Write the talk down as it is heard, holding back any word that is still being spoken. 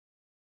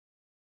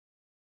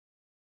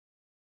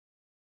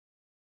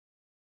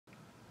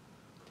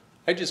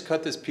I just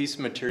cut this piece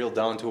of material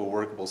down to a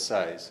workable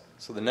size.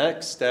 So the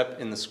next step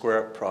in the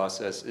square up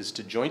process is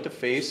to joint a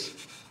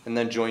face and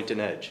then joint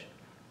an edge.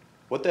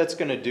 What that's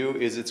going to do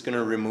is it's going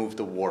to remove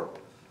the warp.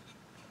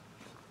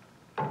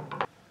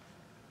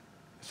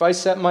 If I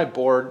set my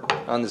board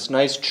on this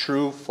nice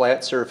true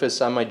flat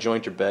surface on my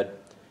jointer bed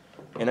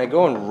and I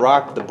go and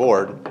rock the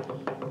board,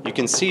 you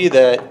can see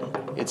that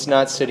it's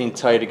not sitting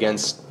tight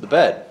against the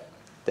bed.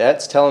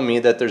 That's telling me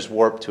that there's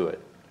warp to it.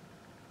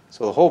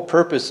 So the whole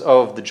purpose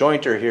of the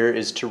jointer here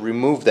is to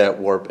remove that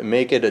warp and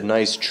make it a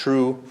nice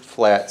true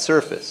flat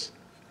surface.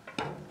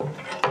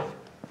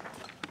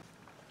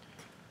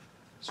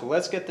 So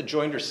let's get the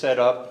jointer set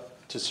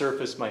up to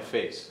surface my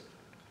face.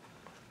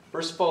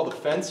 First of all, the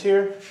fence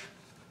here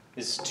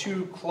is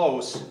too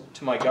close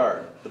to my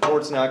guard. The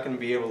board's not going to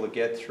be able to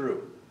get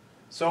through.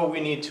 So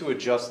we need to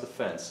adjust the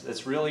fence.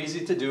 It's real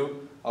easy to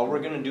do. All we're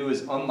going to do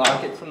is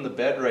unlock it from the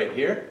bed right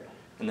here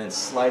and then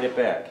slide it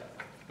back.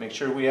 Make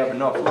sure we have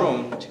enough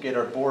room to get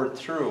our board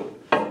through.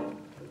 And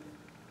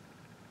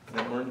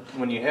then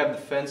when you have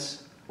the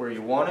fence where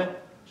you want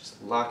it,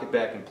 just lock it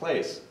back in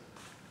place.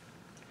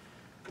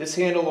 This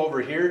handle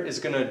over here is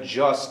going to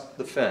adjust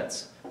the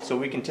fence. So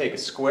we can take a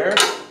square,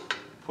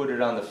 put it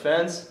on the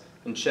fence,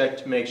 and check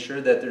to make sure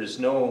that there's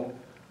no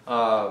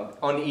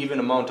uneven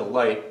amount of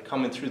light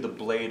coming through the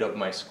blade of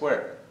my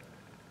square.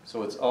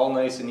 So it's all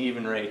nice and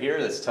even right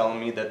here. That's telling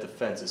me that the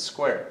fence is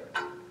square.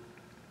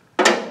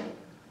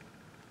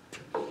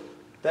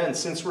 Then,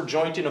 since we're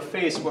jointing a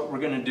face, what we're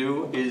going to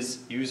do is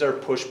use our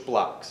push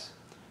blocks.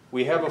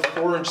 We have a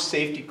 4-inch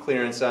safety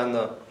clearance on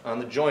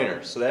the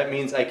joiner, so that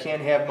means I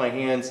can't have my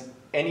hands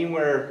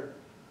anywhere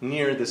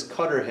near this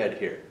cutter head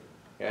here.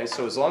 Okay,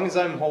 so as long as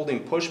I'm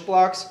holding push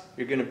blocks,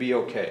 you're going to be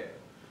okay.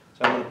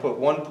 So I'm going to put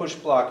one push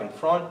block in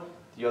front,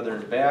 the other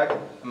in back.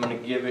 I'm going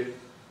to give it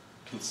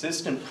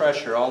consistent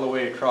pressure all the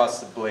way across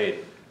the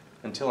blade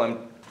until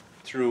I'm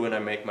through and I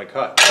make my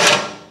cut.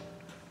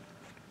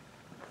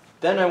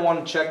 Then I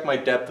want to check my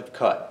depth of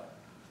cut.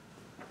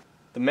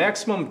 The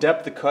maximum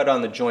depth of cut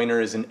on the joiner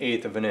is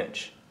 1/8 of an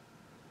inch.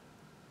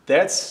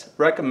 That's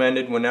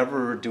recommended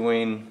whenever we're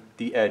doing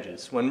the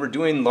edges. When we're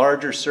doing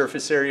larger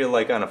surface area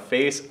like on a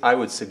face, I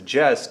would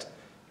suggest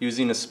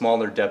using a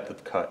smaller depth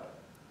of cut.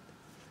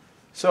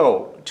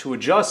 So to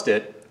adjust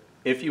it,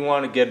 if you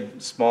want to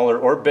get smaller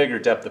or bigger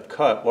depth of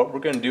cut, what we're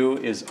going to do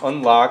is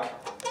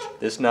unlock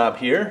this knob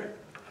here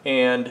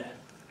and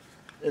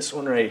this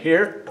one right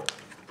here.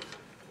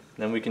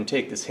 Then we can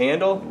take this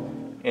handle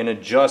and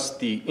adjust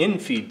the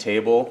infeed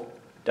table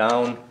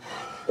down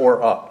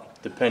or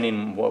up, depending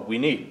on what we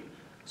need.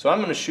 So I'm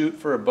going to shoot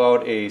for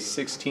about a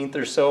 1/16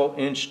 or so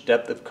inch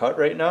depth of cut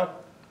right now.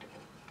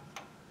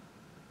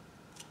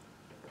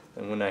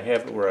 And when I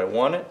have it where I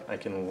want it, I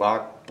can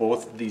lock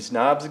both of these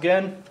knobs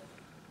again,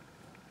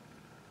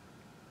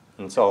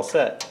 and it's all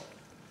set.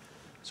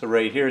 So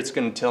right here it's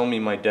going to tell me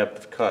my depth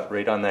of cut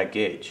right on that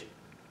gauge.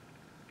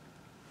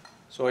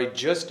 So I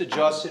just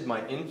adjusted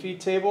my infeed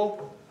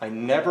table. I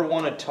never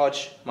want to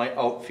touch my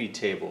outfeed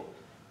table.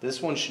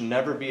 This one should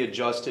never be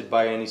adjusted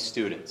by any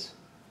students.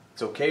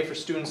 It's okay for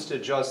students to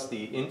adjust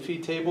the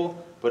infeed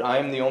table, but I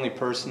am the only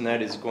person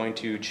that is going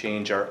to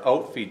change our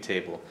outfeed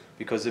table.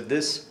 Because if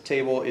this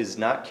table is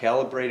not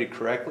calibrated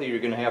correctly, you're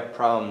going to have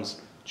problems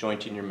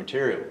jointing your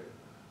material.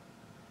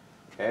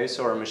 Okay,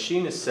 so our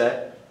machine is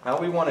set. Now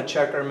we want to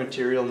check our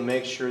material and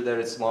make sure that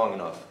it's long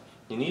enough.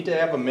 You need to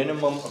have a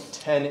minimum of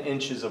 10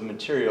 inches of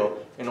material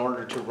in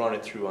order to run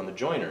it through on the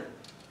joiner.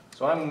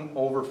 So I'm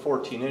over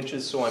 14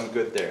 inches, so I'm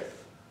good there.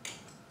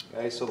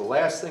 Okay, so the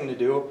last thing to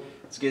do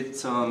is get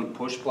some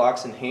push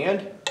blocks in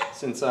hand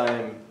since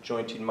I'm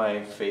jointing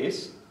my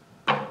face.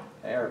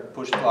 Okay, our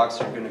push blocks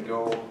are going to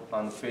go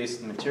on the face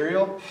of the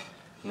material,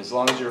 and as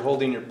long as you're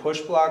holding your push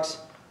blocks,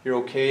 you're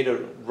okay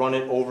to run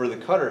it over the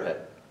cutter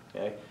head.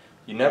 Okay?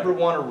 You never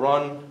want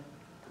to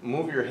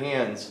move your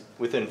hands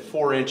within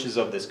 4 inches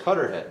of this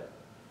cutter head.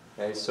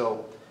 Okay,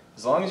 so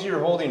as long as you're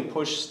holding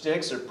push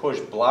sticks or push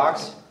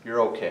blocks, you're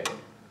okay.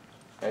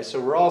 Okay,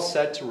 so we're all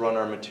set to run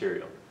our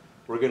material.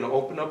 We're going to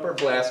open up our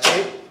blast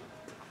tape,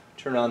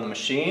 turn on the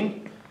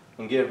machine,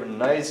 and give a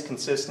nice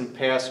consistent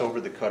pass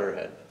over the cutter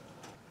head.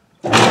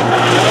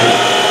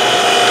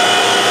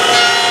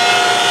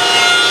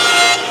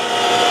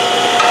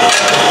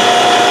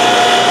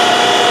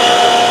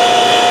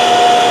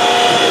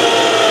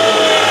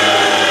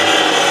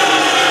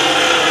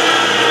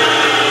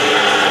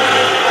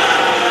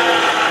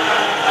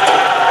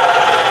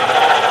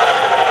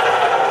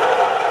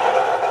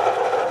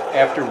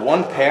 After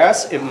one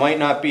pass, it might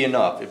not be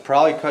enough. It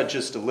probably cut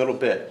just a little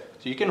bit.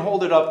 So you can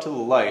hold it up to the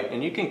light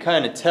and you can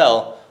kind of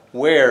tell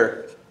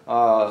where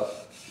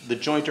the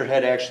jointer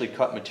head actually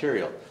cut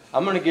material.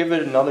 I'm going to give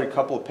it another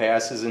couple of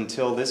passes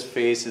until this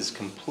face is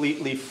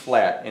completely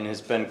flat and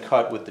has been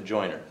cut with the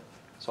joiner.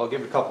 So I'll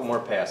give it a couple more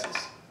passes.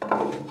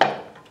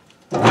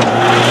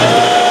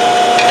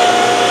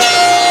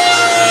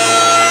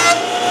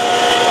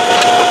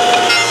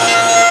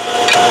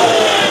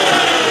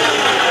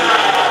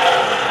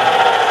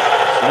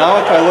 Now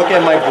if I look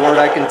at my board,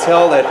 I can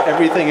tell that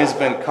everything has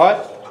been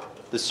cut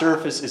the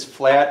surface is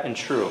flat and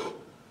true.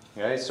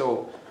 Okay,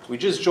 so we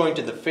just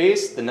jointed the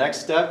face. The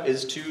next step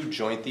is to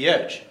joint the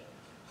edge.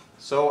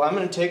 So I'm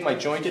going to take my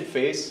jointed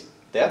face,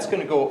 that's going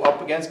to go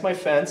up against my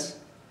fence,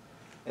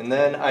 and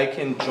then I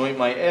can joint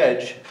my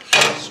edge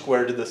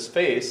square to this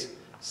face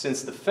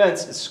since the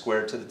fence is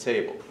square to the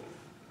table.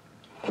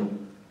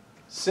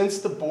 Since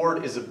the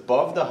board is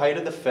above the height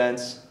of the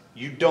fence,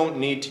 you don't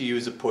need to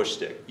use a push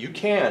stick. You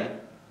can,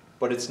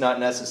 but it's not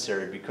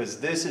necessary because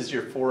this is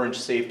your 4-inch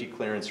safety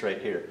clearance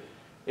right here.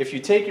 If you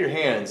take your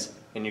hands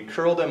and you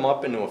curl them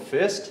up into a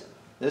fist,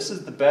 this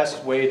is the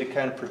best way to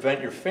kind of prevent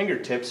your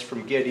fingertips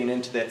from getting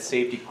into that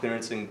safety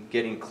clearance and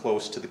getting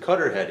close to the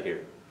cutter head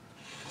here.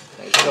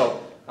 Okay,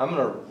 so I'm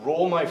going to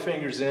roll my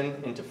fingers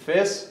into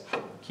fists,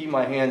 keep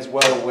my hands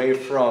well away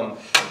from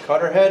the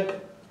cutter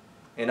head,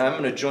 and I'm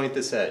going to joint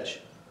this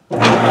edge.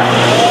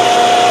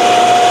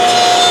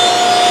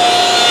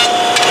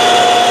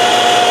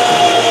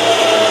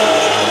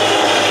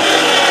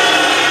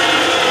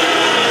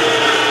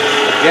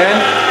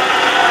 Again,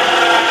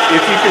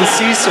 if you can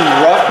see some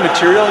rough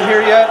material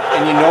here yet,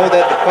 and you know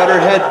that the cutter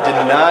head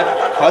did not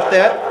cut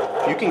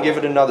that, you can give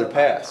it another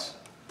pass.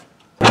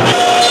 So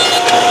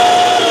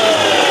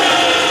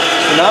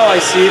now I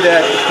see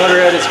that the cutter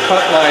head has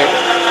cut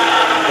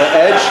the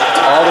edge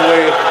all the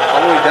way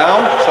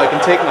down, so I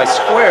can take my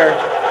square,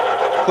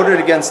 put it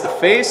against the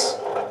face,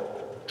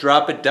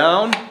 drop it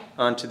down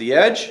onto the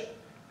edge,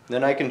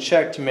 then I can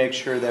check to make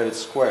sure that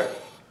it's square.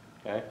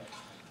 Okay?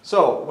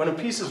 So when a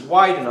piece is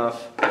wide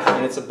enough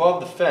and it's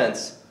above the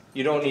fence,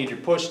 you don't need your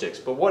push sticks.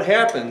 But what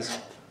happens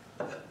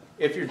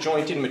if you're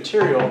jointing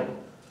material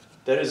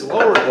that is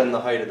lower than the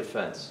height of the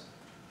fence?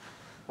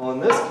 Well, in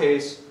this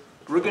case,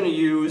 we're going to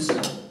use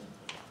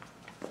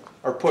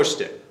our push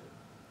stick.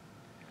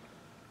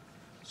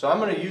 So I'm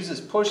going to use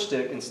this push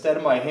stick instead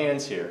of my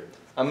hands here.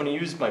 I'm going to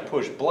use my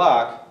push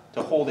block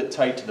to hold it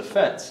tight to the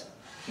fence.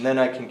 And then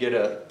I can get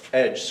an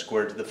edge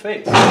square to the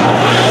face.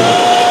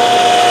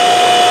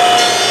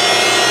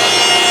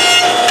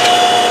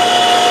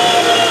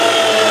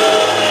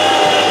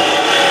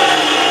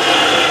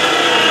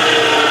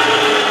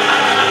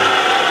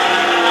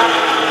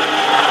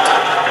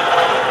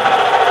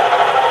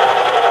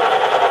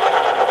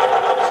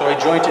 I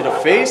jointed a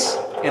face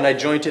and I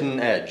jointed an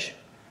edge.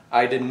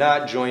 I did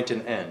not joint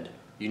an end.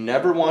 You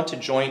never want to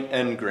joint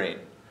end grain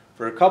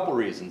for a couple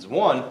reasons.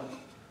 One,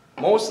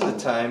 most of the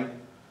time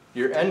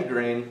your end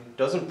grain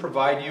doesn't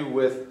provide you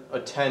with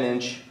a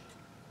 10-inch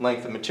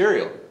length of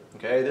material.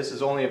 Okay, this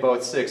is only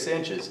about 6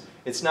 inches.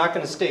 It's not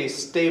going to stay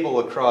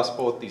stable across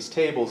both these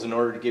tables in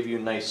order to give you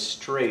a nice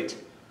straight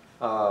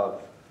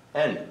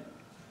end.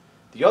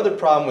 The other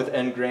problem with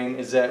end grain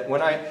is that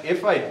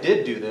if I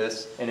did do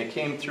this and it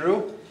came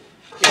through,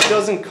 it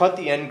doesn't cut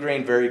the end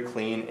grain very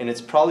clean, and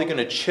it's probably going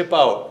to chip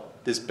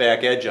out this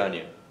back edge on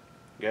you.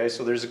 Okay,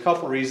 so there's a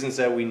couple reasons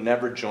that we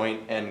never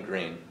joint end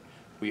grain.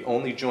 We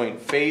only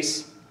joint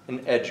face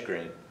and edge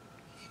grain.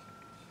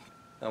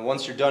 Now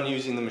once you're done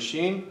using the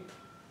machine,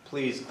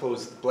 please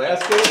close the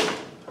blast gate,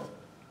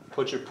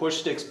 put your push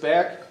sticks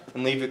back,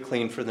 and leave it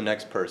clean for the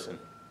next person.